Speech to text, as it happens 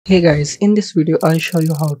Hey guys, in this video I'll show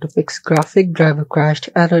you how to fix graphic driver crashed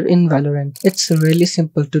error in Valorant. It's really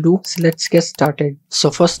simple to do, so let's get started. So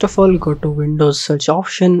first of all, go to Windows search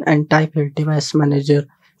option and type here device manager.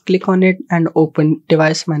 Click on it and open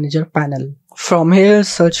device manager panel. From here,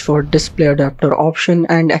 search for display adapter option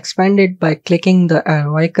and expand it by clicking the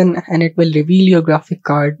arrow icon and it will reveal your graphic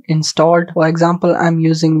card installed. For example, I'm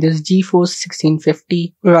using this GeForce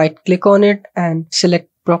 1650. Right click on it and select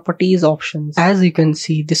properties options. As you can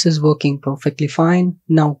see, this is working perfectly fine.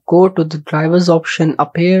 Now go to the drivers option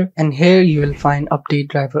up here and here you will find update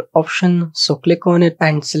driver option. So click on it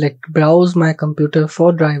and select browse my computer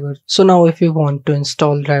for drivers. So now if you want to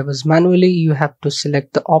install drivers manually, you have to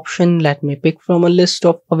select the option. Let me pick from a list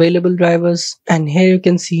of available drivers and here you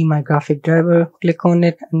can see my graphic driver. Click on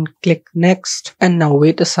it and click next, and now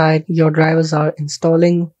wait aside, your drivers are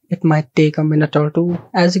installing. It might take a minute or two.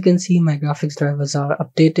 As you can see, my graphics drivers are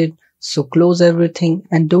updated. So close everything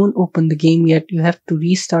and don't open the game yet. You have to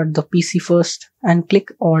restart the PC first and click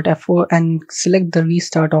Alt F4 and select the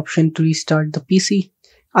restart option to restart the PC.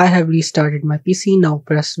 I have restarted my PC. Now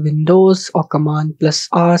press Windows or Command plus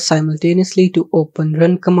R simultaneously to open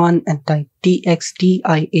run command and type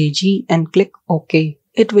txdiag and click OK.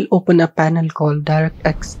 It will open a panel called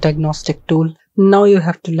DirectX Diagnostic Tool. Now you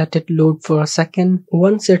have to let it load for a second.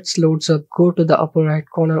 Once it loads up, go to the upper right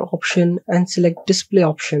corner option and select display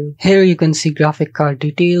option. Here you can see graphic card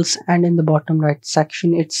details and in the bottom right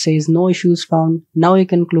section it says no issues found. Now you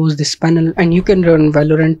can close this panel and you can run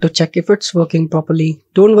Valorant to check if it's working properly.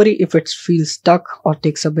 Don't worry if it feels stuck or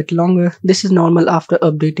takes a bit longer. This is normal after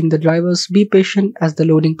updating the drivers. Be patient as the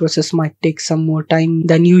loading process might take some more time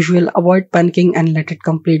than usual. Avoid panicking and let it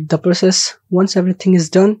complete the process. Once everything is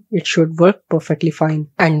done, it should work perfectly fine.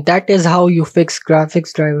 And that is how you fix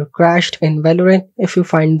graphics driver crashed in Valorant. If you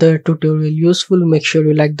find the tutorial useful, make sure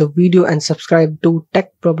you like the video and subscribe to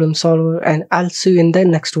Tech Problem Solver, and I'll see you in the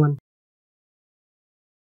next one.